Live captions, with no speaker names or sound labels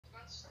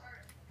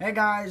Hey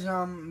guys,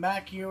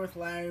 back here with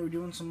Larry. We're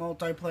doing some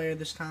multiplayer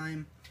this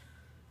time.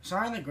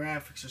 Sorry the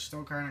graphics are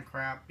still kind of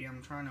crappy.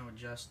 I'm trying to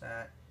adjust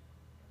that.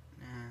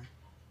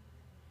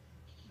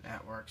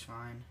 That works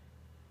fine.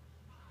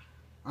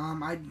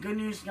 Good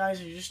news guys,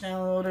 I just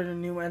downloaded a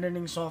new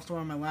editing software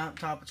on my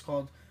laptop. It's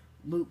called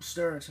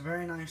Loopster. It's a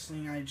very nice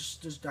thing. I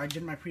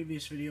did my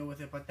previous video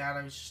with it, but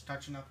I was just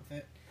touching up with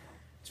it.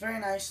 It's very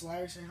nice.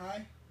 Larry, say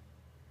hi.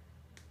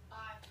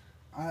 Hi.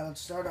 Alright,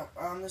 let's start up.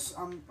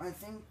 I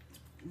think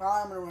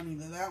I'm gonna run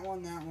either that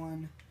one, that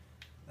one,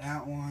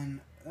 that one,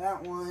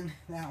 that one,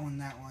 that one,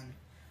 that one,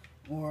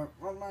 or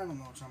well, I don't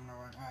know which I'm gonna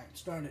run. All right,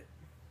 start it.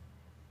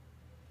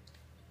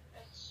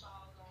 It's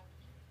all gone.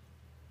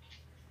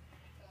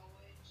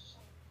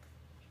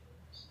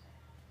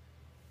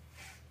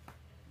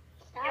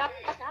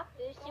 Stop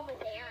boosting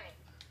with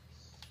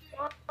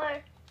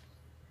Aaron.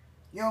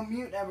 Yo,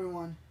 mute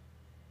everyone.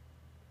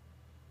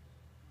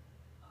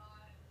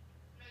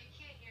 No, you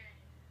can't hear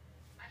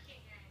anything. I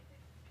can't hear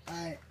anything.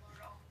 All right.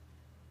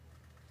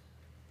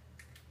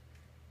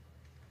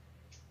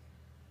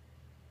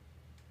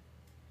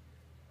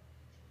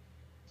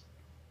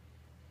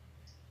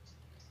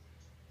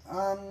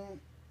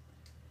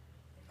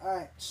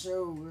 Alright,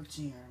 so let's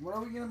see here. What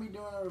are we gonna be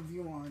doing a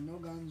review on? No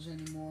guns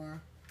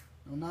anymore.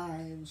 No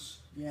knives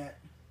yet.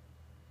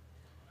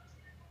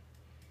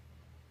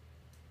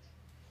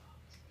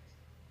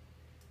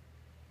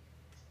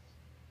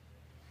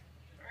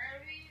 We're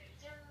gonna be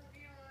doing a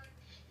review on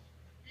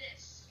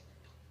this.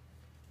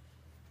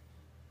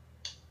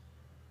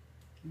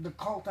 The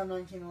Colt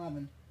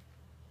M1911.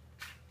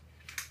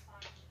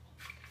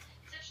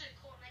 It's actually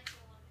a Colt 1911.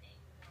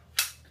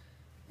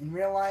 In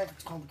real life,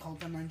 it's called the Colt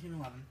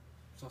M1911.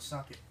 So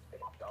suck it.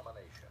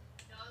 Domination.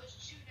 No, there's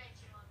two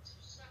 1911s, so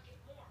suck it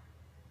more.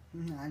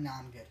 Nah,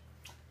 I'm good.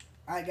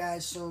 Alright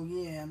guys, so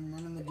yeah, I'm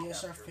running the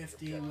DSR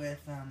 50 with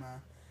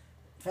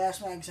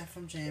Fastmags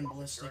FMJ and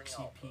Ballistic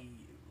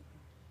CPU.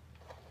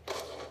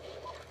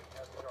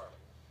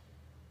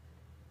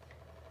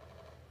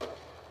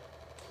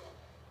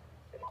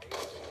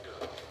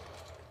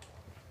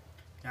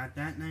 Got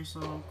that nice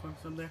little quick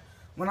scope there.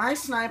 When I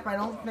snipe, I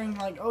don't think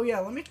like, oh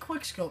yeah, let me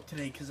quick scope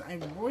today, because I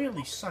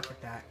really suck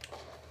at that.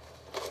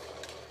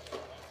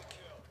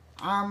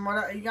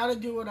 You gotta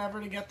do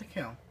whatever to get the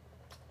kill.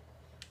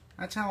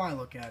 That's how I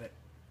look at it.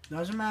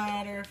 Doesn't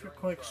matter if you're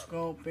quick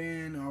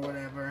scoping or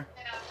whatever.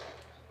 Yeah,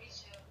 me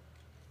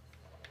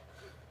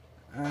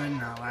too.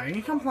 No, Larry,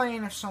 you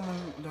complain if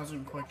someone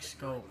doesn't quick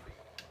scope.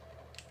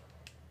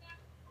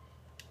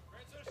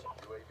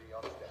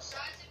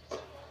 Besides,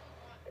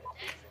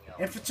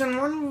 if it's a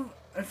 1v1,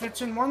 If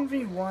it's in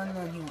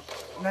 1v1,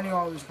 then he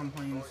always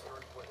complains.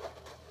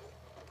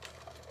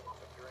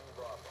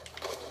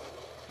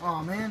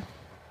 Oh man,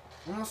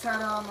 almost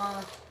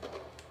had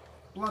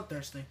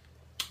Bloodthirsty.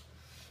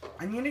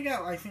 I need to get,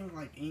 I think,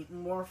 like 8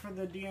 more for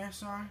the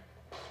DSR.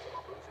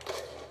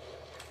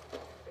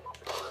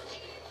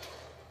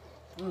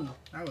 Ooh,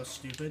 that was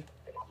stupid.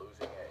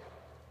 Losing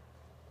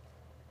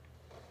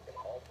A.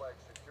 All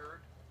flags secured.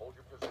 Hold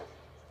your positions.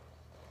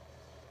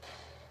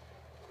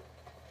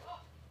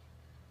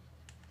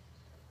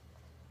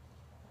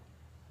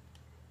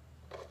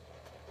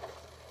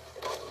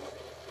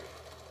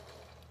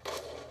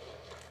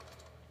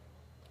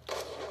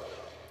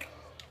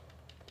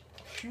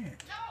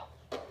 Shit.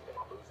 no!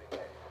 Losing A.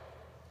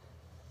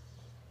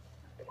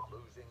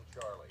 Losing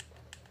Charlie.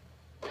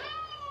 No!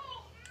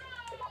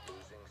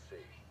 Losing C.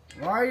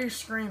 Why are you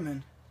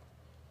screaming?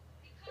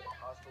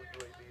 Hostile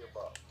UAV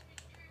above.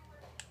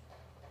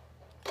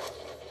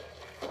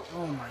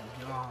 Oh my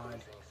god.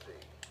 Losing C.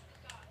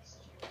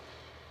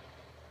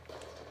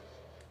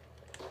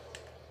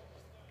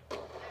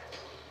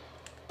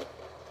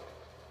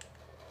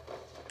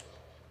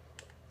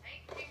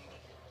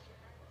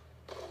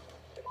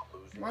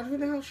 Losing Why who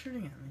the hell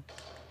shooting at me?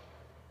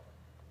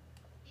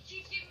 He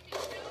keeps giving me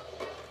kills.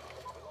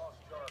 We lost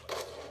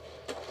Charlie.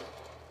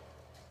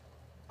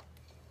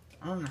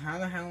 I don't know how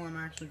the hell I'm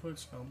actually quick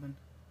scoping.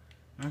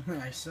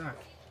 I suck.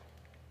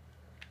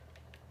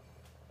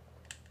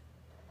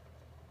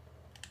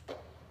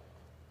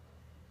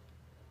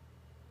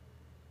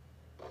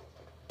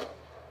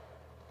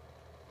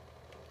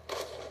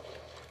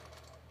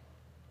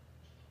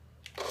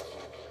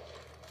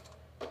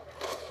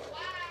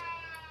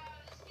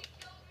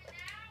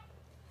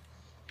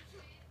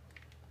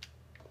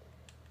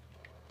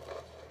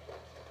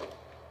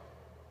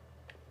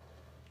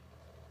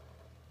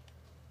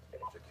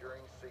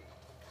 Securing C.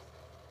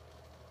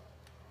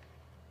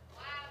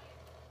 Wow, you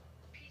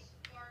piece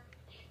of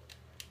garbage.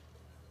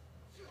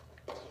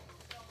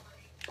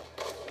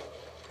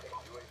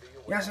 UAV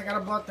away. Yes, I got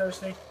a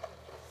Bloodthirsty.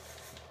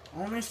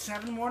 Only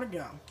 7 more to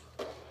go.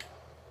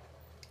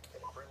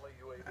 Friendly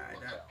UAV Alright,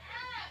 inbound.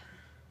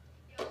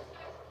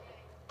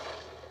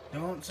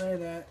 Don't say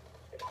that.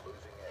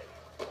 Losing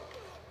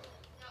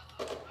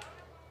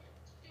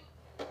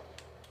A.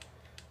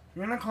 If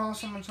you're gonna call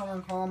someone,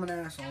 call him an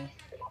asshole.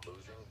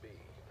 Losing B.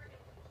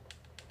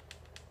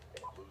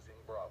 Losing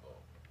Bravo.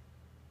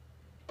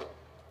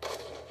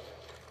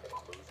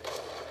 Losing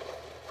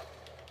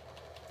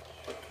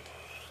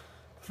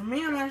For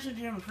me, I'm actually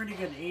doing pretty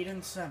good. 8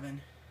 and 7.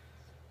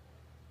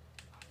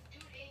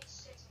 Dude, 8,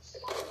 6,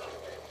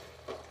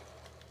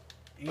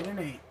 8 and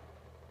 8.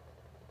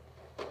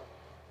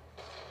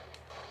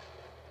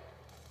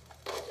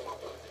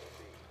 Losing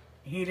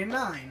B. 8 and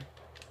 9.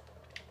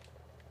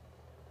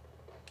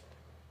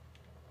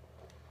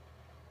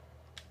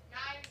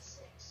 9,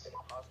 6.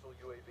 Hostile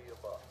UAV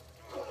above.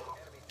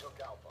 Enemy took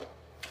Alpha.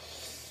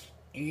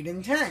 8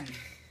 and 10.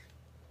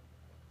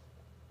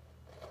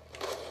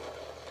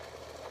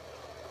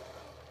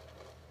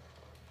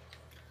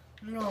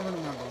 I'm gonna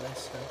remember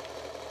this gun.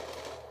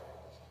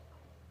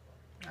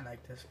 I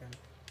like this gun.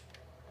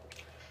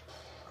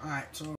 Alright, so